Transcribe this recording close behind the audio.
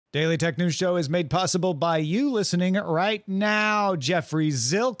Daily Tech News Show is made possible by you listening right now. Jeffrey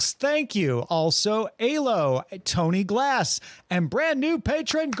Zilks, thank you. Also, Alo, Tony Glass, and brand new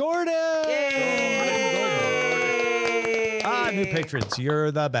patron Gordon. New patrons, you're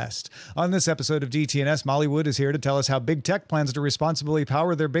the best. On this episode of DTNS, Molly Wood is here to tell us how big tech plans to responsibly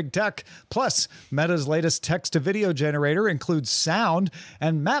power their big tech. Plus, Meta's latest text-to-video generator includes sound,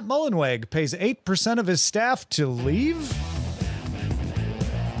 and Matt Mullenweg pays 8% of his staff to leave.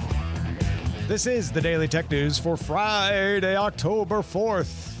 This is the Daily Tech News for Friday, October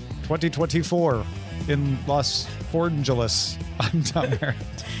 4th, 2024 in Los Angeles. I'm Tom Merritt.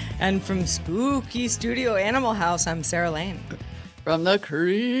 And from Spooky Studio Animal House, I'm Sarah Lane. From the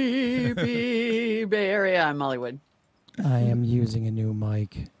creepy Bay Area, I'm Molly Wood. I am using a new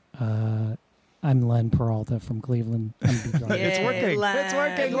mic. I'm Len Peralta from Cleveland. It's working. Len. It's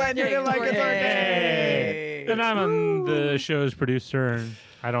working, Len. Your new mic is working. And I'm the show's producer, and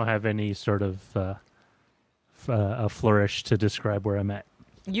I don't have any sort of a flourish to describe where I'm at.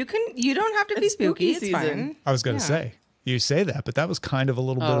 You don't have to be It's spooky. spooky It's season. fine. I was going to say, you say that, but that was kind of a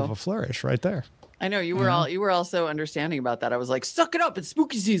little bit of a flourish right there. I know you were you were also understanding about that. I was like, suck it up, it's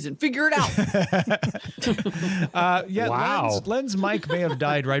spooky season, figure it out. Wow. Len's mic may have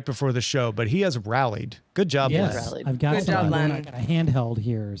died right before the show, but he has rallied. Good job, Yes, Len. Rallied. I've got Good job, something going. Len. I got a handheld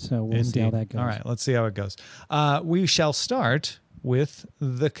here, so we'll see how that goes. All right, let's see how it goes. We shall start with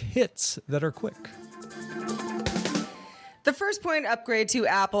the hits that are quick. The first point upgrade to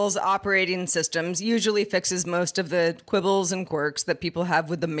Apple's operating systems usually fixes most of the quibbles and quirks that people have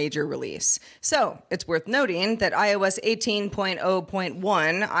with the major release. So it's worth noting that iOS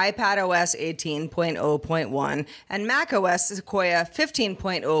 18.0.1, iPadOS 18.0.1, and macOS Sequoia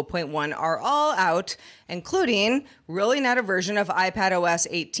 15.0.1 are all out, including rolling out a version of iPadOS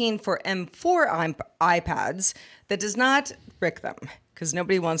 18 for M4 iPads that does not brick them, because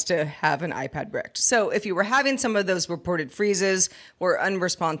nobody wants to have an iPad bricked. So if you were having some of those reported freezes or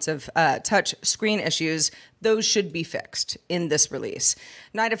unresponsive touch screen issues, those should be fixed in this release.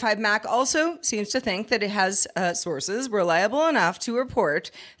 9to5Mac also seems to think that it has sources reliable enough to report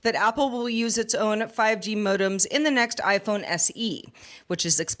that Apple will use its own 5G modems in the next iPhone SE, which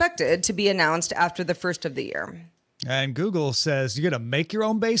is expected to be announced after the first of the year. And Google says, you're going to make your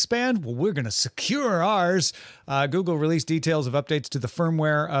own baseband? Well, we're going to secure ours. Google released details of updates to the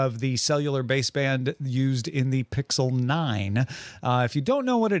firmware of the cellular baseband used in the Pixel 9. If you don't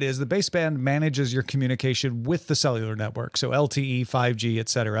know what it is, the baseband manages your communication with the cellular network, so LTE, 5G,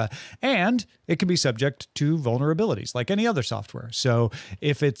 etc. And it can be subject to vulnerabilities like any other software. So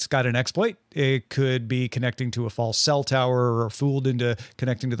if it's got an exploit, it could be connecting to a false cell tower or fooled into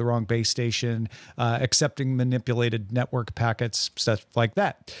connecting to the wrong base station, accepting manipulated network packets, stuff like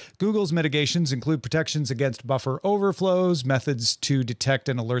that. Google's mitigations include protections against buffer overflows, methods to detect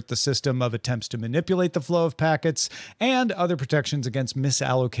and alert the system of attempts to manipulate the flow of packets, and other protections against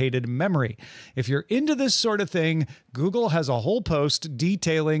misallocated memory. If you're into this sort of thing, Google has a whole post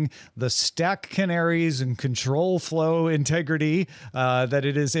detailing the stack canaries and control flow integrity that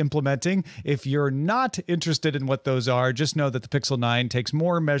it is implementing. If you're not interested in what those are, just know that the Pixel 9 takes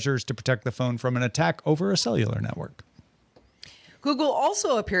more measures to protect the phone from an attack over a cellular network. Google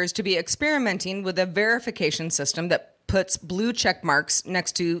also appears to be experimenting with a verification system that puts blue check marks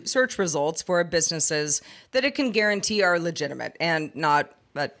next to search results for businesses that it can guarantee are legitimate and not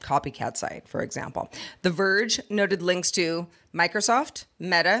a copycat site, for example. The Verge noted links to Microsoft,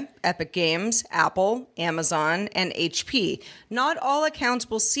 Meta, Epic Games, Apple, Amazon, and HP. Not all accounts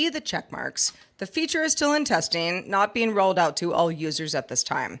will see the check marks. The feature is still in testing, not being rolled out to all users at this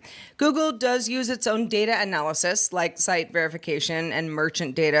time. Google does use its own data analysis, like site verification and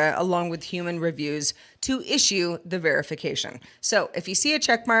merchant data, along with human reviews, to issue the verification. So if you see a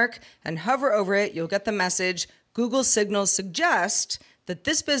check mark and hover over it, you'll get the message, Google signals suggest that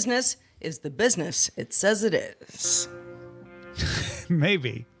this business is the business it says it is.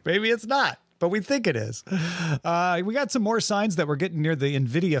 Maybe it's not, but we think it is. We got some more signs that we're getting near the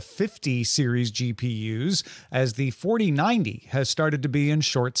NVIDIA 50 series GPUs as the 4090 has started to be in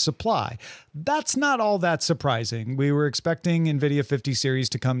short supply. That's not all that surprising. We were expecting NVIDIA 50 series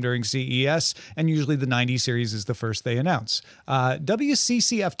to come during CES, and usually the 90 series is the first they announce.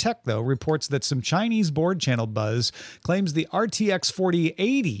 WCCF Tech, though, reports that some Chinese board channel buzz claims the RTX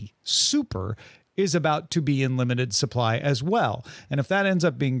 4080 Super is about to be in limited supply as well. And if that ends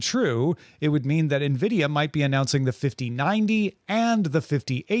up being true, it would mean that NVIDIA might be announcing the 5090 and the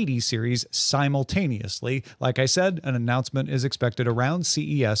 5080 series simultaneously. Like I said, an announcement is expected around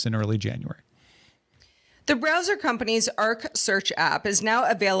CES in early January. The browser company's Arc search app is now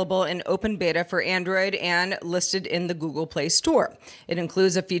available in open beta for Android and listed in the Google Play Store. It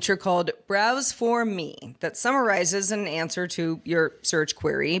includes a feature called Browse for Me that summarizes an answer to your search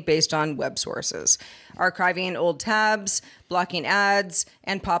query based on web sources, archiving old tabs, blocking ads,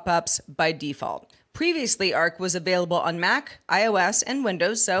 and pop-ups by default. Previously, Arc was available on Mac, iOS, and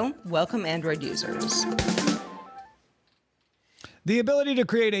Windows, so welcome Android users. The ability to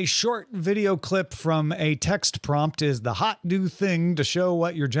create a short video clip from a text prompt is the hot new thing to show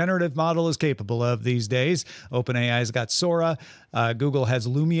what your generative model is capable of these days. OpenAI's got Sora, Google has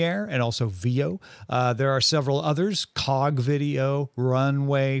Lumiere, and also Veo. There are several others, Cog Video,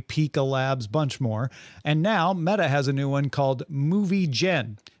 Runway, Pika Labs, bunch more. And now Meta has a new one called Movie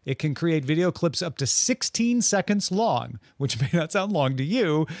Gen. It can create video clips up to 16 seconds long, which may not sound long to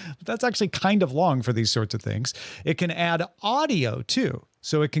you, but that's actually kind of long for these sorts of things. It can add audio too.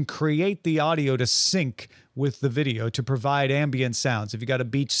 So it can create the audio to sync with the video to provide ambient sounds. If you got a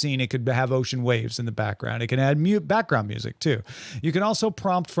beach scene, it could have ocean waves in the background. It can add background music too. You can also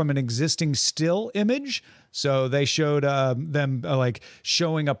prompt from an existing still image. So they showed them like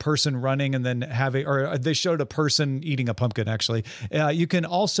showing a person running and then they showed a person eating a pumpkin, actually. You can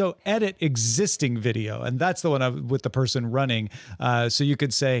also edit existing video, and that's the one with the person running. So you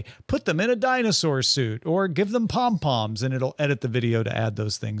could say, put them in a dinosaur suit or give them pom-poms, and it'll edit the video to add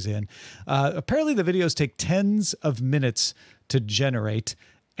those things in. Apparently the videos take tens of minutes to generate,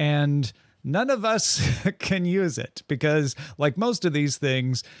 and none of us can use it because, like most of these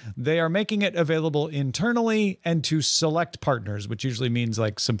things, they are making it available internally and to select partners, which usually means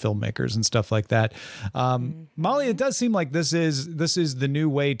like some filmmakers and stuff like that. Molly, it does seem like this is the new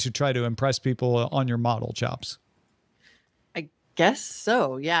way to try to impress people on your model chops. I guess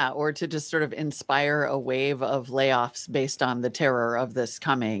so, yeah. Or to just sort of inspire a wave of layoffs based on the terror of this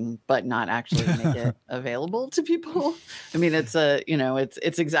coming, but not actually make it available to people. I mean, it's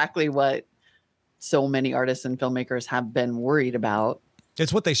exactly what so many artists and filmmakers have been worried about.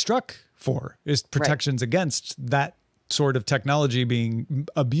 It's what they struck for, is protections against that sort of technology being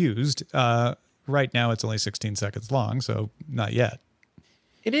abused. Right now, it's only 16 seconds long, so not yet.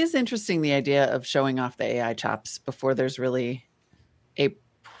 It is interesting, the idea of showing off the AI chops before there's really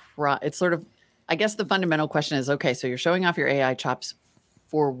it's sort of, I guess the fundamental question is, okay, so you're showing off your AI chops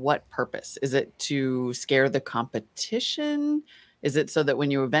for what purpose? Is it to scare the competition? Is it so that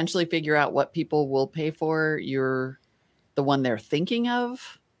when you eventually figure out what people will pay for, you're the one they're thinking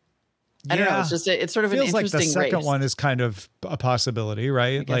of? I don't know. It's just, it's sort of an interesting race. Feels like the second one is kind of a possibility,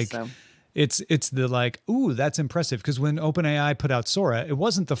 right? I guess so. It's the like, ooh, that's impressive. Because when OpenAI put out Sora, it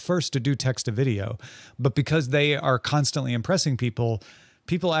wasn't the first to do text to video, but because they are constantly impressing people,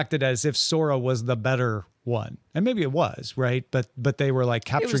 people acted as if Sora was the better one. And maybe it was, right? But they were like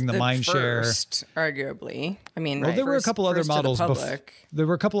capturing the mind share. Arguably. I mean, well, there were a couple other models. There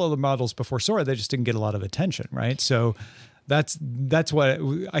were a couple other models before Sora. They just didn't get a lot of attention, right? So that's what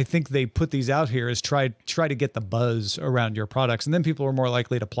I think they put these out here, is try to get the buzz around your products, and then people are more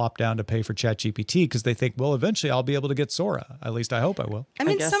likely to plop down to pay for ChatGPT because they think, well, eventually I'll be able to get Sora. At least I hope I will. I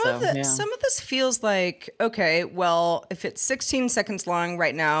mean, some of this feels like, okay, well, if it's 16 seconds long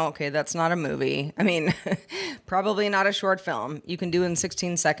right now, okay, that's not a movie. I mean, probably not a short film you can do in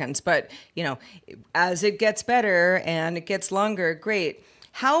 16 seconds, but as it gets better and it gets longer, great.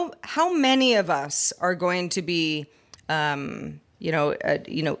 How many of us are going to be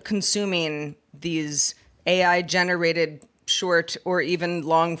consuming these AI generated short or even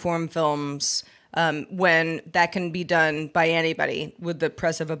long form films when that can be done by anybody with the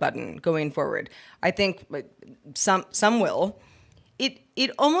press of a button going forward? I think some will.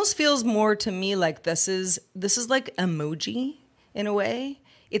 It almost feels more to me like this is like emoji in a way.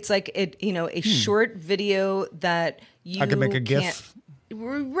 It's like a short video that I can make a GIF.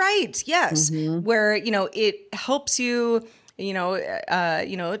 Right. Yes. Mm-hmm. Where, it helps you,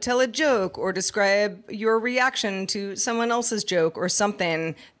 tell a joke or describe your reaction to someone else's joke or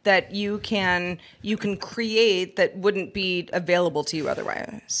something that you can create that wouldn't be available to you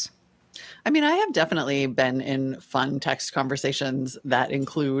otherwise. I mean, I have definitely been in fun text conversations that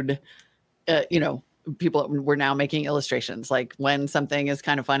include, people, we're now making illustrations, like when something is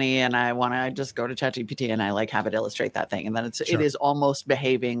kind of funny and I want to just go to ChatGPT and I have it illustrate that thing. And then it is almost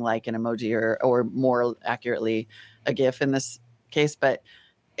behaving like an emoji or more accurately a GIF in this case. But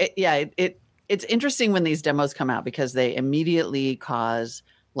it's interesting when these demos come out because they immediately cause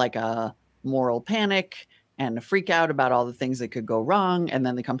like a moral panic and a freak out about all the things that could go wrong. And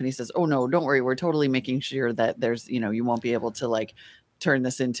then the company says, oh no, don't worry. We're totally making sure that there's, you won't be able to turn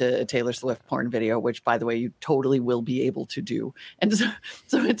this into a Taylor Swift porn video, which, by the way, you totally will be able to do. And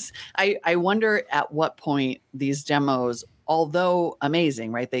so it's, I wonder at what point these demos, although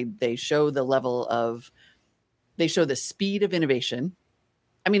amazing, right? They show the level of, they show the speed of innovation.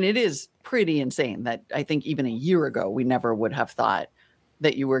 I mean, it is pretty insane that I think even a year ago, we never would have thought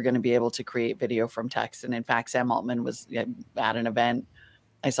that you were going to be able to create video from text. And in fact, Sam Altman was at an event.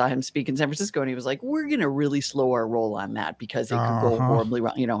 I saw him speak in San Francisco, and he was like, we're going to really slow our roll on that because it could go horribly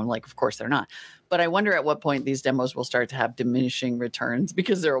wrong. And like, of course they're not. But I wonder at what point these demos will start to have diminishing returns,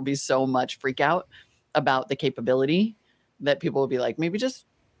 because there will be so much freak out about the capability that people will be like, maybe just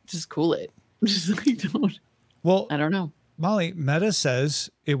cool it. Just like, don't. Well, I don't know. Molly, Meta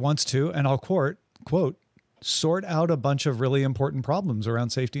says it wants to, and I'll quote, sort out a bunch of really important problems around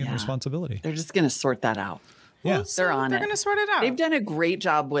safety and responsibility. They're just going to sort that out. Yeah, they're on it. They're going to sort it out. They've done a great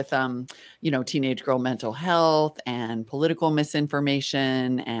job with, teenage girl mental health and political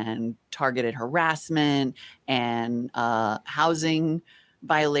misinformation and targeted harassment and housing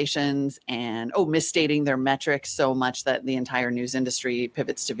violations and misstating their metrics so much that the entire news industry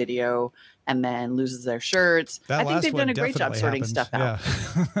pivots to video and then loses their shirts. I think they've done a great job sorting stuff out.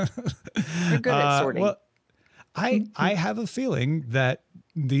 Yeah. They're good at sorting. Well, I have a feeling that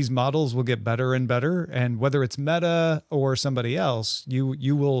these models will get better and better, and whether it's Meta or somebody else,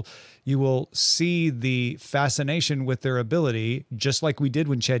 you will see the fascination with their ability, just like we did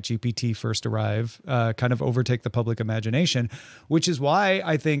when ChatGPT first arrived, kind of overtake the public imagination, which is why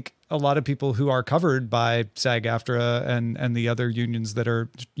I think a lot of people who are covered by SAG-AFTRA and the other unions that are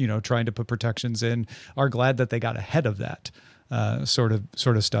trying to put protections in are glad that they got ahead of that. Sort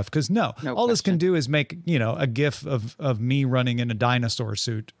of stuff. Because all this can do is make, a GIF of me running in a dinosaur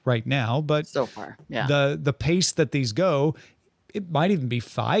suit right now. But so far, the pace that these go, it might even be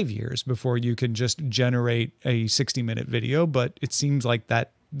 5 years before you can just generate a 60-minute video. But it seems like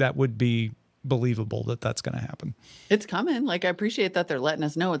that would be believable that that's going to happen. It's coming. Like, I appreciate that they're letting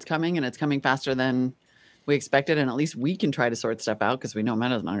us know it's coming, and it's coming faster than we expected. And at least we can try to sort stuff out, because we know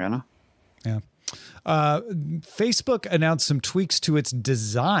Meta's not going to. Yeah. Facebook announced some tweaks to its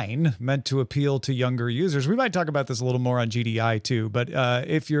design meant to appeal to younger users. We might talk about this a little more on GDI too, but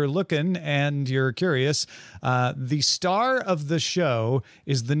if you're looking and you're curious, the star of the show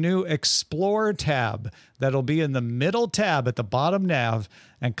is the new Explore tab that'll be in the middle tab at the bottom nav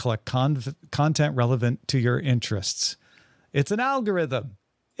and collect content relevant to your interests. It's an algorithm.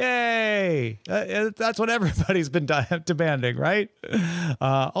 Yay! That's what everybody's been demanding, right?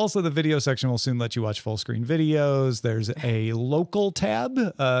 Also, the video section will soon let you watch full screen videos. There's a local tab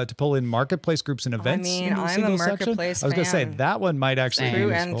to pull in marketplace groups and events. I'm a marketplace section. I was going to say that one might actually be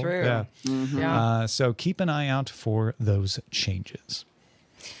useful. And through. Yeah. Mm-hmm. So keep an eye out for those changes.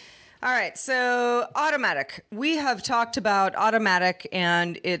 All right, so Automatic. We have talked about Automatic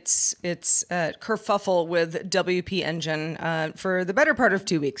and its kerfuffle with WP Engine for the better part of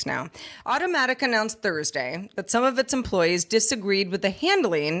 2 weeks now. Automatic announced Thursday that some of its employees disagreed with the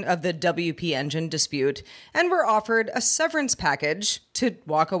handling of the WP Engine dispute and were offered a severance package to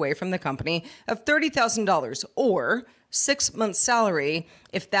walk away from the company of $30,000 or 6 months' salary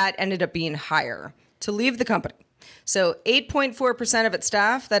if that ended up being higher to leave the company. So 8.4% of its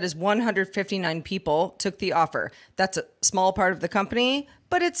staff, that is 159 people, took the offer. That's a small part of the company,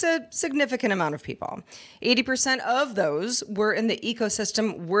 but it's a significant amount of people. 80% of those were in the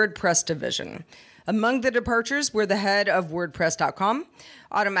ecosystem WordPress division. Among the departures were the head of WordPress.com,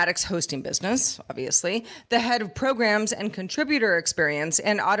 Automatic's hosting business, obviously, the head of programs and contributor experience,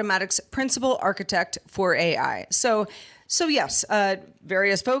 and Automatic's principal architect for AI. So yes,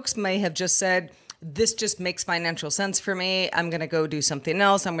 various folks may have just said, this just makes financial sense for me. I'm going to go do something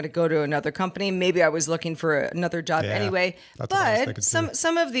else. I'm going to go to another company. Maybe I was looking for another job anyway. But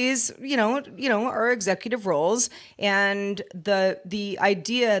some of these, are executive roles, and the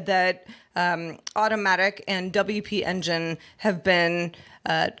idea that Automatic and WP Engine have been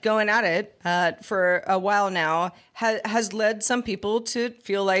going at it for a while now has led some people to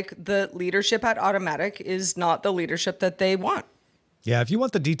feel like the leadership at Automatic is not the leadership that they want. Yeah, if you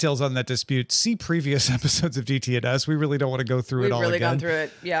want the details on that dispute, see previous episodes of DTNS. We really don't want to go through it all again. We've really gone through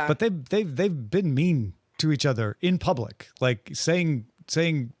it, yeah. But they've been mean to each other in public, like saying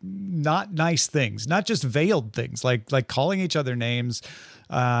not nice things, not just veiled things, like calling each other names.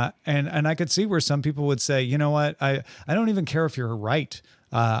 And I could see where some people would say, you know what, I don't even care if you're right.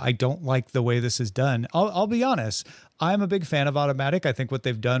 I don't like the way this is done. I'll be honest. I'm a big fan of Automatic. I think what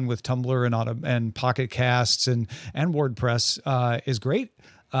they've done with Tumblr and Pocket Casts and WordPress is great.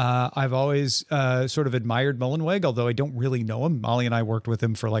 I've always sort of admired Mullenweg, although I don't really know him. Molly and I worked with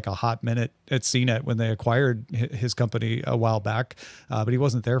him for like a hot minute at CNET when they acquired his company a while back, but he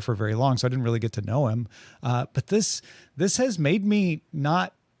wasn't there for very long, so I didn't really get to know him. But this has made me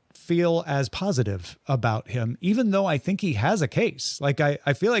not feel as positive about him, even though I think he has a case. Like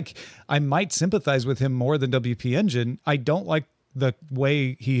I feel like I might sympathize with him more than WP Engine. I don't like the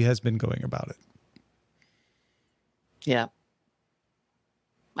way he has been going about it. Yeah.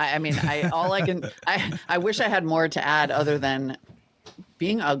 I mean, I wish I had more to add other than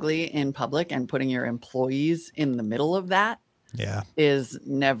being ugly in public and putting your employees in the middle of that. Yeah, is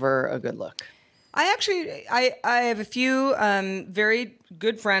never a good look. I have a few very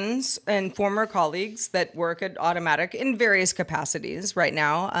good friends and former colleagues that work at Automatic in various capacities right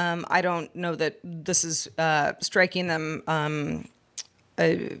now. I don't know that this is striking them,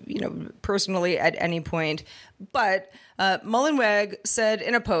 personally at any point, but Mullenweg said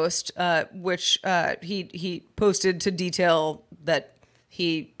in a post, which he posted to detail that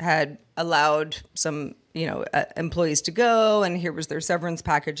he had allowed some employees to go, and here was their severance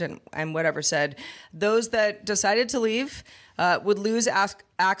package and whatever, said those that decided to leave would lose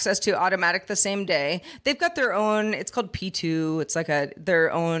access to Automatic the same day. They've got their own, it's called P2. It's like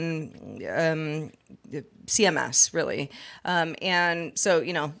their own CMS, really. And so,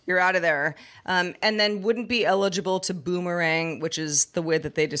 you're out of there. And then wouldn't be eligible to boomerang, which is the way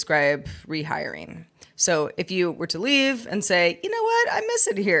that they describe rehiring. So if you were to leave and say, you know what, I miss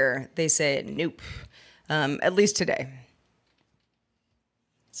it here, they say, nope, at least today.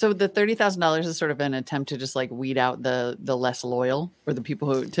 So the $30,000 is sort of an attempt to just like weed out the less loyal, or the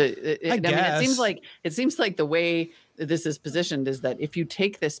people who I mean, it seems like the way this is positioned is that if you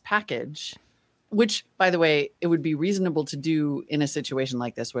take this package, which, by the way, it would be reasonable to do in a situation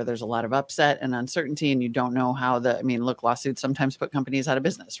like this where there's a lot of upset and uncertainty and you don't know how look, lawsuits sometimes put companies out of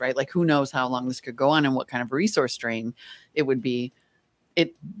business, right? Like, who knows how long this could go on and what kind of resource strain it would be.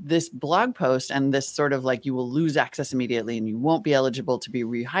 This blog post and this sort of like you will lose access immediately and you won't be eligible to be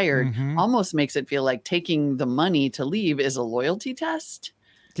rehired almost makes it feel like taking the money to leave is a loyalty test.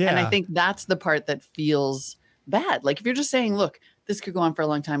 Yeah. And I think that's the part that feels bad. Like, if you're just saying, look, this could go on for a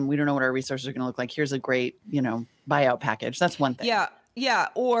long time, we don't know what our resources are going to look like, here's a great, buyout package. That's one thing. Yeah. Yeah.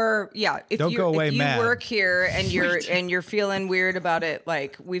 Or if you work here and you're feeling weird about it,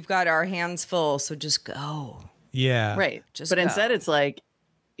 like, we've got our hands full, so just go. Yeah. Right. But instead it's like,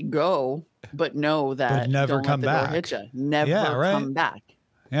 go, but know that never don't come let the back. door hit you. Never come back.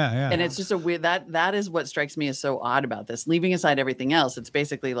 Yeah. And it's just a weird, that is what strikes me as so odd about this. Leaving aside everything else, it's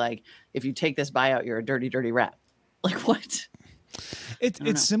basically like, if you take this buyout, you're a dirty, dirty rat. Like, what?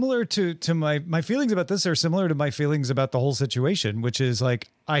 It's similar to my feelings about this are similar to my feelings about the whole situation, which is like,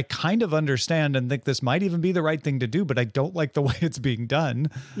 I kind of understand and think this might even be the right thing to do, but I don't like the way it's being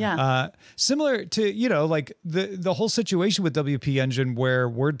done. Yeah. Similar to, like the whole situation with WP Engine, where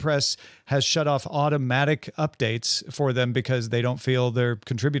WordPress has shut off automatic updates for them because they don't feel they're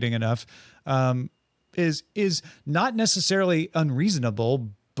contributing enough, is not necessarily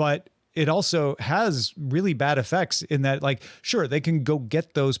unreasonable, but it also has really bad effects in that, like, sure, they can go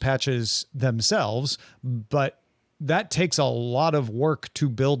get those patches themselves, but that takes a lot of work to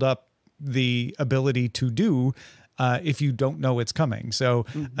build up the ability to do if you don't know it's coming. So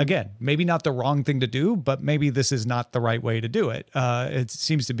again, maybe not the wrong thing to do, but maybe this is not the right way to do it. It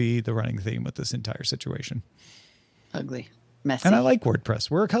seems to be the running theme with this entire situation. Ugly. Messy. And I like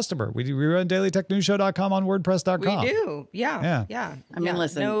WordPress. We're a customer. We run dailytechnewsshow.com on WordPress.com. We do. Yeah. I mean,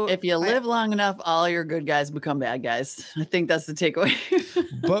 listen, if you live long enough, all your good guys become bad guys. I think that's the takeaway.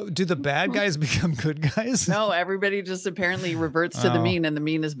 But do the bad guys become good guys? No, everybody just apparently reverts to the mean, and the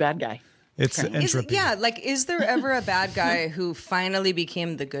mean is bad guy. It's entropy. Is there ever a bad guy who finally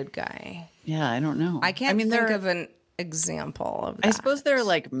became the good guy? Yeah, I don't know. I can't think of an example of that. I suppose they're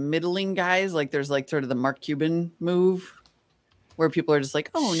like middling guys. Like, there's like sort of the Mark Cuban move, where people are just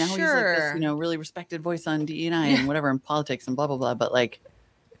like, oh, now he's like this, really respected voice on DE&I and whatever, in politics and blah, blah, blah. But like,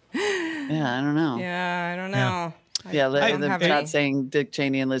 yeah, I don't know. Yeah, I don't know. Yeah, the chat saying Dick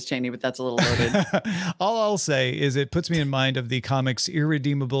Cheney and Liz Cheney, but that's a little loaded. All I'll say is it puts me in mind of the comics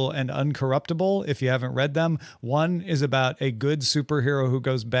Irredeemable and Uncorruptible, if you haven't read them. One is about a good superhero who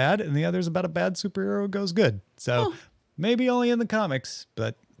goes bad, and the other is about a bad superhero who goes good. So maybe only in the comics,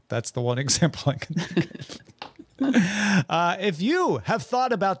 but that's the one example I can think of. If you have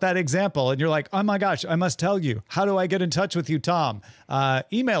thought about that example and you're like, oh my gosh, I must tell you, how do I get in touch with you, Tom?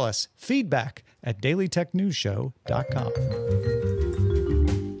 Email us, feedback@dailytechnewsshow.com.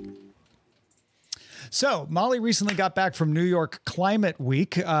 So Molly recently got back from New York Climate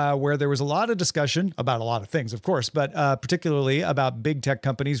Week, where there was a lot of discussion about a lot of things, of course, but particularly about big tech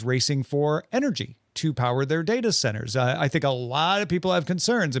companies racing for energy to power their data centers. I think a lot of people have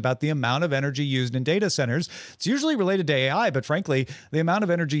concerns about the amount of energy used in data centers. It's usually related to AI, but frankly, the amount of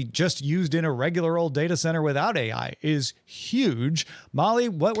energy just used in a regular old data center without AI is huge. Molly,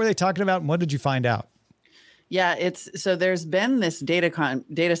 what were they talking about and what did you find out? Yeah, so there's been this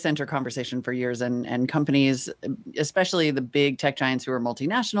data center conversation for years, and companies, especially the big tech giants who are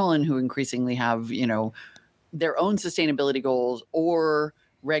multinational and who increasingly have, their own sustainability goals or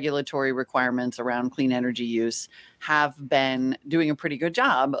regulatory requirements around clean energy use, have been doing a pretty good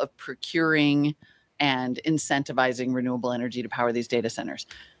job of procuring and incentivizing renewable energy to power these data centers.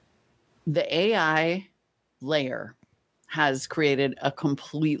 The AI layer has created a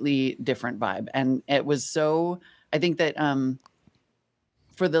completely different vibe. And it was I think that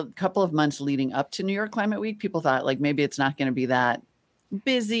for the couple of months leading up to New York Climate Week, people thought like maybe it's not going to be that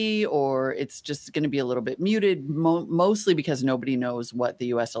busy, or it's just going to be a little bit muted, mostly because nobody knows what the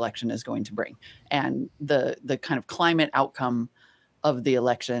US election is going to bring. And the kind of climate outcome of the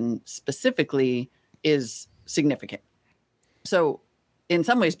election specifically is significant. So in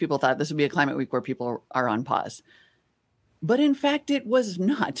some ways, people thought this would be a climate week where people are on pause. But in fact, it was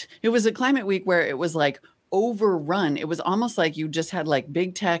not. It was a climate week where it was like overrun. It was almost like you just had like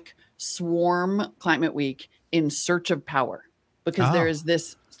big tech swarm climate week in search of power, because there is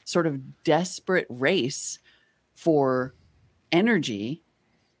this sort of desperate race for energy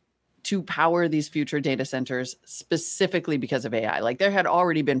to power these future data centers, specifically because of AI. Like there had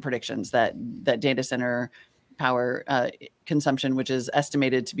already been predictions that data center power consumption, which is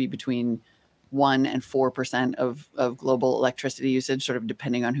estimated to be between 1% and 4% of global electricity usage, sort of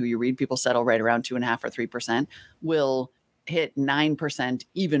depending on who you read. People settle right around 2.5% or 3%, will hit 9%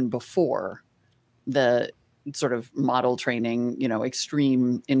 even before the sort of model training,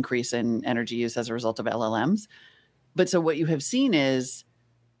 extreme increase in energy use as a result of LLMs. But so what you have seen is,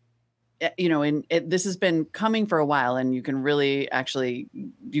 this has been coming for a while, and you can really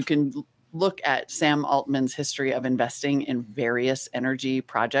you can look at Sam Altman's history of investing in various energy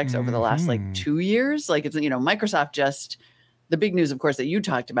projects over the last 2 years. Like it's, Microsoft the big news, of course, that you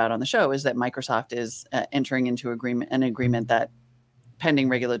talked about on the show is that Microsoft is entering into an agreement that, pending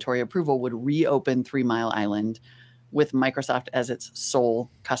regulatory approval, would reopen 3 Mile Island with Microsoft as its sole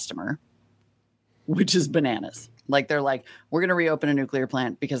customer, which is bananas. Like they're like, we're going to reopen a nuclear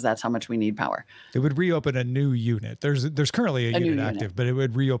plant because that's how much we need power. It would reopen a new unit. There's currently a unit active, but it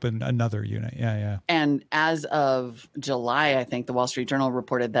would reopen another unit. Yeah. And as of July, I think the Wall Street Journal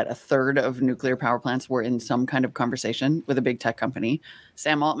reported that 1/3 of nuclear power plants were in some kind of conversation with a big tech company.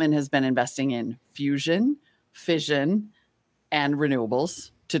 Sam Altman has been investing in fusion, fission, and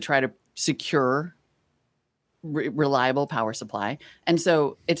renewables to try to secure reliable power supply. And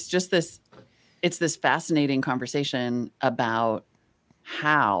so it's just this fascinating conversation about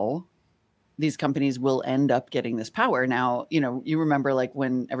how these companies will end up getting this power. Now, you remember like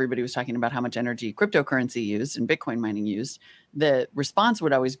when everybody was talking about how much energy cryptocurrency used and Bitcoin mining used, the response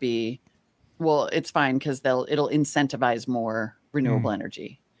would always be, well, it's fine because it'll incentivize more renewable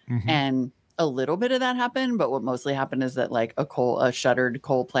energy. And a little bit of that happened, but what mostly happened is that like a shuttered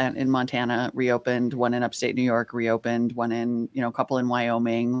coal plant in Montana reopened, one in upstate New York reopened, one in, a couple in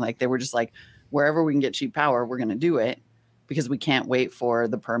Wyoming. Like they were just like, wherever we can get cheap power, we're going to do it, because we can't wait for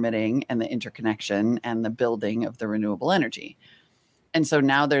the permitting and the interconnection and the building of the renewable energy. And so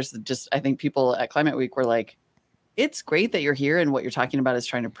now there's I think people at Climate Week were like, it's great that you're here and what you're talking about is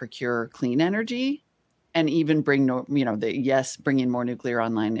trying to procure clean energy, and even bringing more nuclear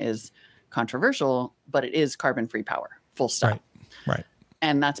online is controversial, but it is carbon-free power, full stop. Right.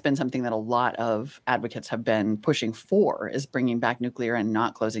 And that's been something that a lot of advocates have been pushing for, is bringing back nuclear and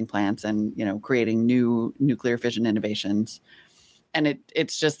not closing plants and, creating new nuclear fission innovations. And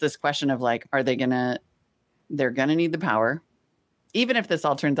it's just this question of like, they're going to need the power. Even if this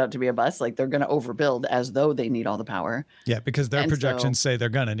all turns out to be a bust, like they're going to overbuild as though they need all the power. Yeah, because their projections say they're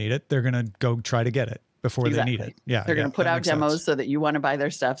going to need it. They're going to go try to get it before they need it. Yeah, they're going to put out demos so that you want to buy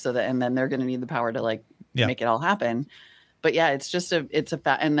their stuff, and then they're going to need the power to make it all happen. But yeah,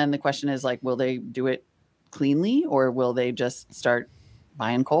 and then the question is like, will they do it cleanly, or will they just start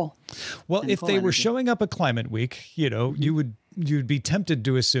buying coal? Well, if they were showing up at Climate Week, you'd be tempted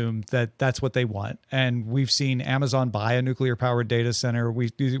to assume that that's what they want. And we've seen Amazon buy a nuclear powered data center.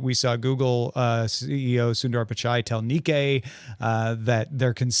 We saw Google CEO Sundar Pichai tell Nikkei that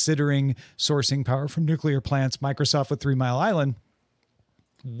they're considering sourcing power from nuclear plants. Microsoft with 3 Mile Island.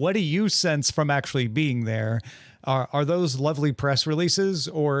 What do you sense from actually being there? Are those lovely press releases,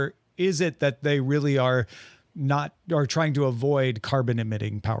 or is it that they really are trying to avoid carbon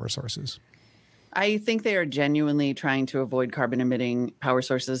emitting power sources? I think they are genuinely trying to avoid carbon emitting power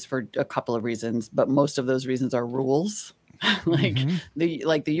sources for a couple of reasons, but most of those reasons are rules.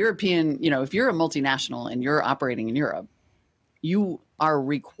 the European, if you're a multinational and you're operating in Europe, you are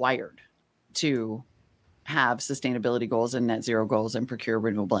required to have sustainability goals and net zero goals and procure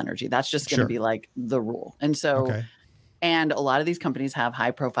renewable energy. That's just going to be like the rule. And so, and a lot of these companies have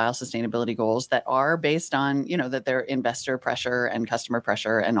high profile sustainability goals that are based on, that their investor pressure and customer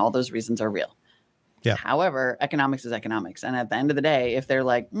pressure and all those reasons are real. Yeah. However, economics is economics. And at the end of the day, if they're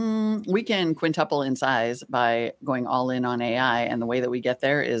like, we can quintuple in size by going all in on AI, and the way that we get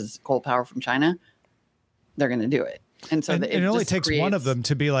there is coal power from China, they're going to do it. And so it only takes one of them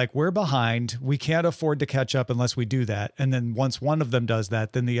to be like, we're behind. We can't afford to catch up unless we do that. And then once one of them does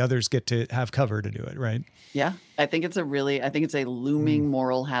that, then the others get to have cover to do it. Right. Yeah. I think it's a looming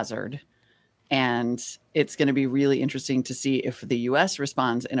moral hazard. And it's going to be really interesting to see if the US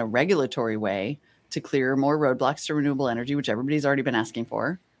responds in a regulatory way to clear more roadblocks to renewable energy, which everybody's already been asking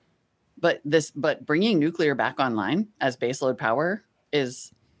for. But bringing nuclear back online as baseload power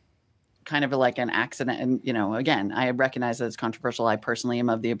is kind of like an accident. And, again, I recognize that it's controversial. I personally am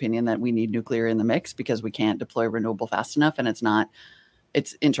of the opinion that we need nuclear in the mix because we can't deploy renewable fast enough, and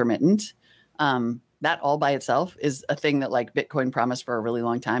it's intermittent. That all by itself is a thing that like Bitcoin promised for a really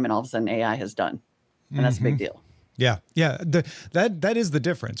long time, and all of a sudden AI has done. And that's a big deal. Yeah. Yeah. That is the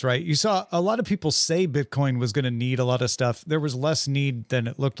difference, right? You saw a lot of people say Bitcoin was going to need a lot of stuff. There was less need than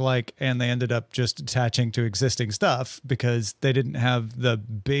it looked like. And they ended up just attaching to existing stuff because they didn't have the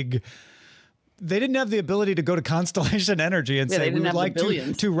ability to go to Constellation Energy and say, we would like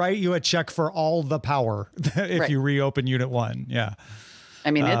to write you a check for all the power if you reopen Unit 1. Yeah. I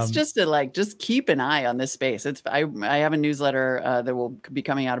mean, it's just just keep an eye on this space. I have a newsletter that will be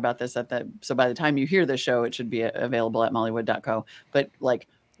coming out about this so by the time you hear the show, it should be available at mollywood.co. But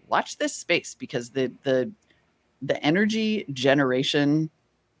watch this space, because the energy generation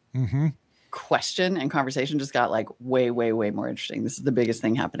question and conversation just got way, way, way more interesting. This is the biggest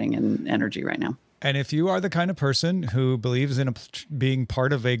thing happening in energy right now. And if you are the kind of person who believes in being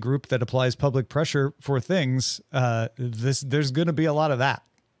part of a group that applies public pressure for things, there's going to be a lot of that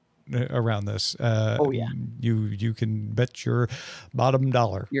around this. You can bet your bottom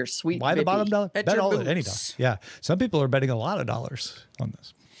dollar. Your sweet. Why the bottom dollar? Bet any dollar. Yeah, some people are betting a lot of dollars on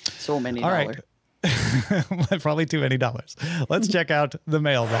this. So many All dollars. Right. Probably too many dollars. Let's check out the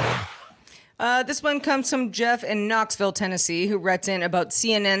mailbag. This one comes from Jeff in Knoxville, Tennessee, who writes in about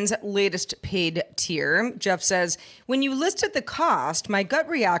CNN's latest paid tier. Jeff says, when you listed the cost, my gut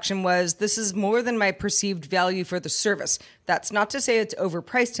reaction was this is more than my perceived value for the service. That's not to say it's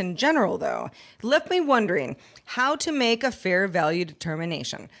overpriced in general, though. It left me wondering how to make a fair value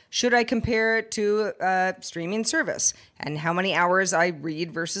determination. Should I compare it to a streaming service and how many hours I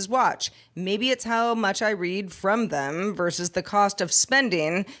read versus watch? Maybe it's how much I read from them versus the cost of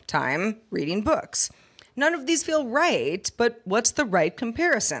spending time reading books. None of these feel right, but what's the right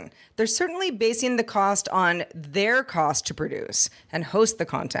comparison? They're certainly basing the cost on their cost to produce and host the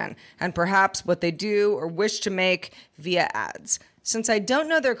content, and perhaps what they do or wish to make via ads. Since I don't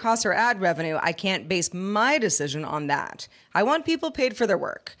know their costs or ad revenue, I can't base my decision on that. I want people paid for their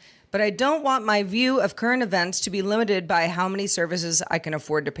work, but I don't want my view of current events to be limited by how many services I can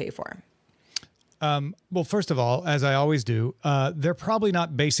afford to pay for. Well, first of all, as I always do, they're probably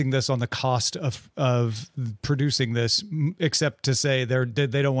not basing this on the cost of producing this, except to say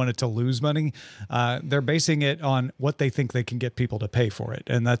they don't want it to lose money. They're basing it on what they think they can get people to pay for it,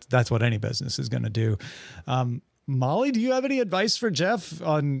 and that's what any business is going to do. Molly, do you have any advice for Jeff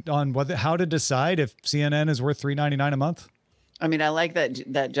on how to decide if CNN is worth $3.99 a month? I mean, I like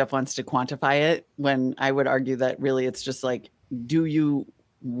that Jeff wants to quantify it, when I would argue that really it's just do you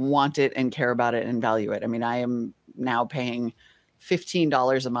want it and care about it and value it? I mean, I am now paying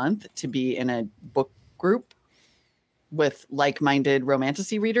 $15 a month to be in a book group with like-minded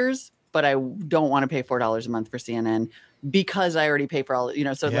romantasy readers, but I don't want to pay $4 a month for CNN because I already pay for all,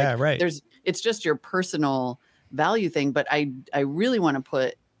 so right. It's just your personal value thing. But I really want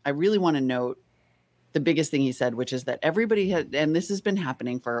to note the biggest thing he said, which is that everybody had, and this has been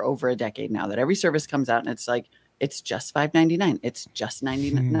happening for over a decade now, that every service comes out and it's it's just $5.99. It's just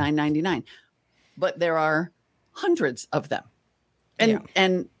 $99.99. But there are hundreds of them.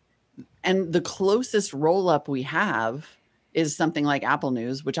 And the closest roll up we have is something like Apple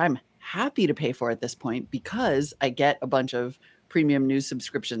News, which I'm happy to pay for at this point because I get a bunch of premium news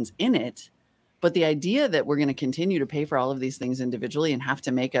subscriptions in it. But the idea that we're going to continue to pay for all of these things individually and have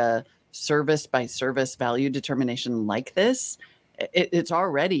to make a service by service value determination like this,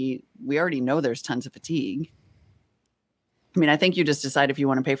 we already know there's tons of fatigue. I mean, I think you just decide if you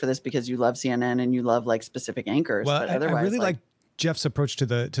want to pay for this because you love CNN and you love like specific anchors. Well, but I otherwise, really like Jeff's approach to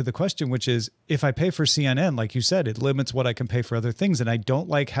the question, which is if I pay for CNN, like you said, it limits what I can pay for other things. And I don't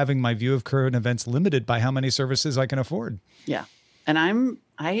like having my view of current events limited by how many services I can afford. Yeah. And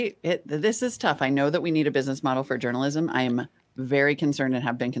this is tough. I know that we need a business model for journalism. I am very concerned and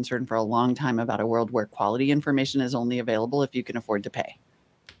have been concerned for a long time about a world where quality information is only available if you can afford to pay.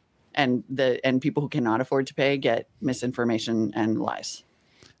 And people who cannot afford to pay get misinformation and lies.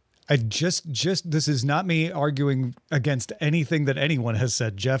 I just this is not me arguing against anything that anyone has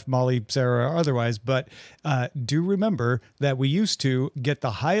said, Jeff, Molly, Sarah, or otherwise, but do remember that we used to get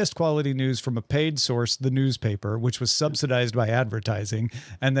the highest quality news from a paid source, the newspaper, which was subsidized by advertising,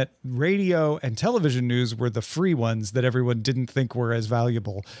 and that radio and television news were the free ones that everyone didn't think were as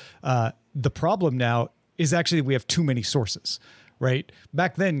valuable. The problem now is actually we have too many sources, right?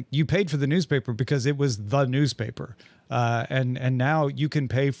 Back then, you paid for the newspaper because it was the newspaper. And now you can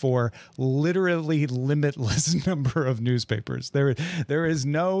pay for literally limitless number of newspapers. There is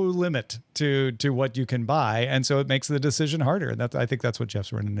no limit to what you can buy, and so it makes the decision harder. And I think that's what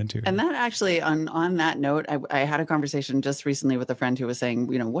Jeff's running into. And that actually, on that note, I had a conversation just recently with a friend who was saying,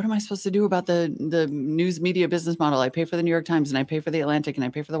 what am I supposed to do about the news media business model? I pay for the New York Times, and I pay for the Atlantic, and I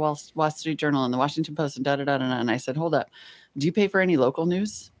pay for the Wall Street Journal and the Washington Post, and And I said, hold up, do you pay for any local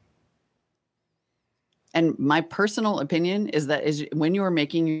news? And my personal opinion is that when you are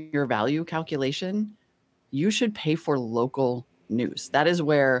making your value calculation, you should pay for local news. That is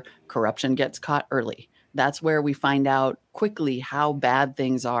where corruption gets caught early. That's where we find out quickly how bad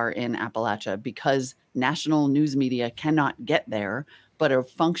things are in Appalachia because national news media cannot get there, but a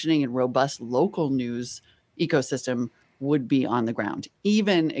functioning and robust local news ecosystem would be on the ground.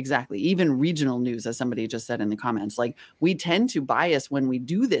 Even regional news, as somebody just said in the comments, like we tend to bias when we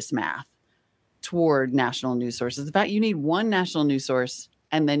do this math toward national news sources. In fact, you need one national news source,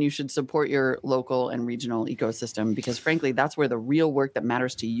 and then you should support your local and regional ecosystem because, frankly, that's where the real work that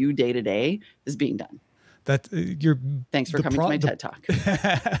matters to you day to day is being done. Thanks for coming to my TED Talk.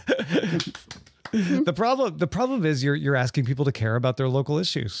 The problem is you're asking people to care about their local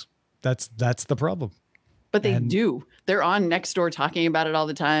issues. That's the problem. But they do. They're on Nextdoor talking about it all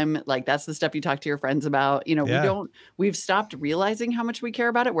the time. Like that's the stuff you talk to your friends about. We've stopped realizing how much we care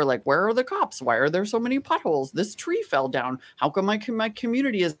about it. We're like, where are the cops? Why are there so many potholes? This tree fell down. How come my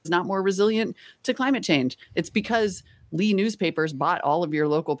community is not more resilient to climate change? It's because Lee newspapers bought all of your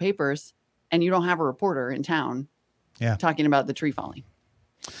local papers and you don't have a reporter in town talking about the tree falling.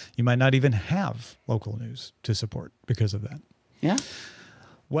 You might not even have local news to support because of that. Yeah.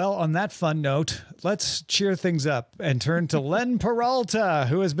 Well, on that fun note, let's cheer things up and turn to Len Peralta,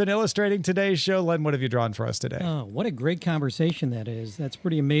 who has been illustrating today's show. Len, what have you drawn for us today? Oh, what a great conversation that is. That's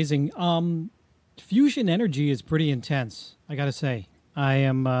pretty amazing. Fusion energy is pretty intense, I got to say. I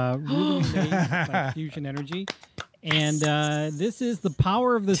am really amazed by fusion energy. And this is the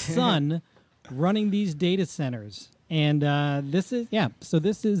power of the sun running these data centers. And this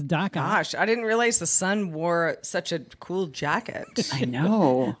is Doc Ock. Gosh, I didn't realize the sun wore such a cool jacket. I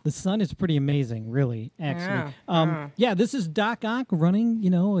know. The sun is pretty amazing, really, actually. Yeah. This is Doc Ock running,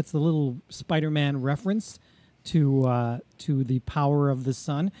 it's a little Spider-Man reference to the power of the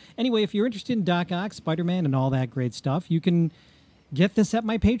sun. Anyway, if you're interested in Doc Ock, Spider-Man, and all that great stuff, you can get this at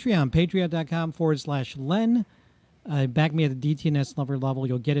my Patreon, patreon.com/Len. Back me at the DTNS lover level.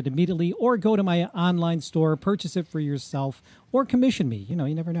 You'll get it immediately, or go to my online store, purchase it for yourself, or commission me. You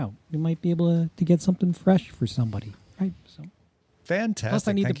never know. You might be able to get something fresh for somebody, right? So fantastic. Plus,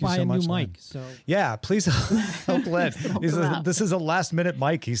 I need Thank to buy you so a much, new Len. mic. So yeah, please help Len. This is a last-minute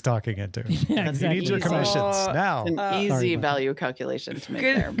mic he's talking into. Yeah, exactly. You need your commissions now. It's an easy value calculation to make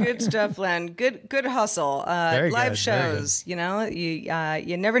there. Good stuff, Len. Good hustle. Live shows, you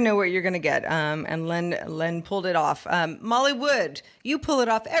never know what you're going to get. And Len pulled it off. Molly Wood, you pull it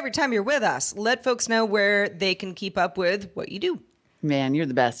off every time you're with us. Let folks know where they can keep up with what you do. Man, you're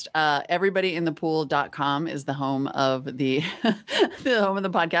the best. Everybodyinthepool.com is the home of the home of the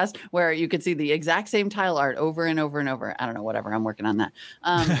podcast, where you could see the exact same tile art over and over and over. I don't know, whatever. I'm working on that.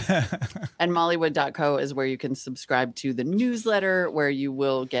 And mollywood.co is where you can subscribe to the newsletter, where you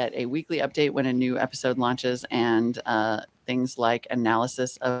will get a weekly update when a new episode launches, and things like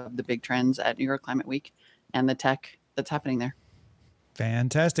analysis of the big trends at New York Climate Week and the tech that's happening there.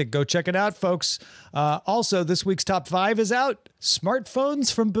 Fantastic. Go check it out, folks. Also, this week's top 5 is out.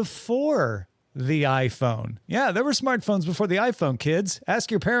 Smartphones from before the iPhone. Yeah, there were smartphones before the iPhone, kids.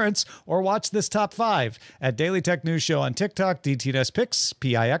 Ask your parents or watch this top 5 at Daily Tech News Show on TikTok, DTNS Pix,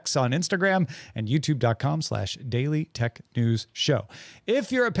 PIX on Instagram, and youtube.com/Daily Tech News Show.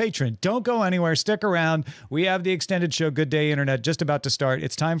 If you're a patron, don't go anywhere. Stick around. We have the extended show Good Day Internet just about to start.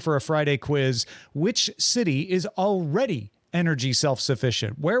 It's time for a Friday quiz. Which city is already energy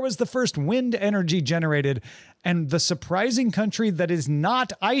self-sufficient? Where was the first wind energy generated? And the surprising country that is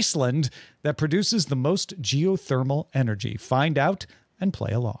not Iceland that produces the most geothermal energy. Find out and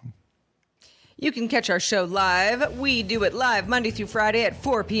play along. You can catch our show live. We do it live Monday through Friday at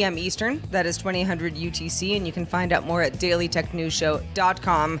 4 p.m. Eastern. That is 2000 UTC, and you can find out more at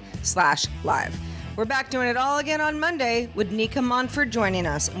dailytechnewsshow.com/live. We're back doing it all again on Monday with Nica Montford joining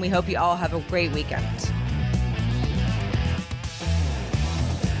us, and we hope you all have a great weekend.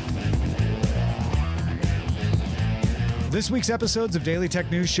 This week's episodes of Daily Tech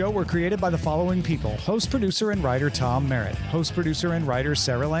News Show were created by the following people. Host, producer, and writer Tom Merritt. Host, producer, and writer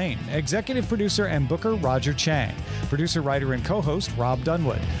Sarah Lane. Executive producer and booker Roger Chang. Producer, writer, and co-host Rob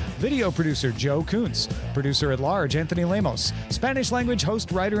Dunwood. Video producer Joe Kuntz. Producer at large Anthony Lemos. Spanish language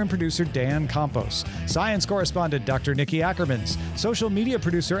host, writer, and producer Dan Campos. Science correspondent Dr. Nikki Ackermans. Social media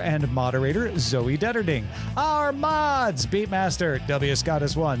producer and moderator Zoe Detterding. Our mods, Beatmaster, W.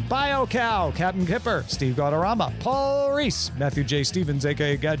 Scottus 1, BioCow, Captain Kipper, Steve Guadarrama, Paul Reese, Matthew J. Stevens,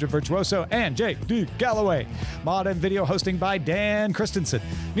 aka Gadget Virtuoso, and J.D. Galloway. Mod and video hosting by Dan Christensen.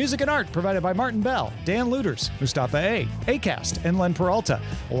 Music and art provided by Martin Bell, Dan Luters, Mustafa A., Acast, and Len Peralta.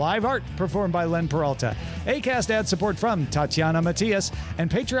 Live art performed by Len Peralta. Acast ad support from Tatiana Matias, and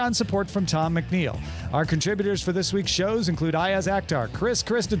Patreon support from Tom McNeil. Our contributors for this week's shows include Ayaz Akhtar, Chris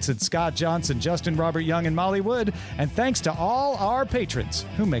Christensen, Scott Johnson, Justin Robert Young, and Molly Wood. And thanks to all our patrons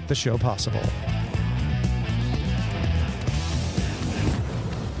who make the show possible.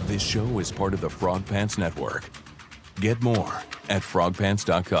 This show is part of the Frog Pants Network. Get more at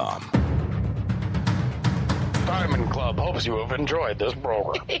frogpants.com. Diamond Club hopes you have enjoyed this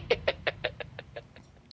program.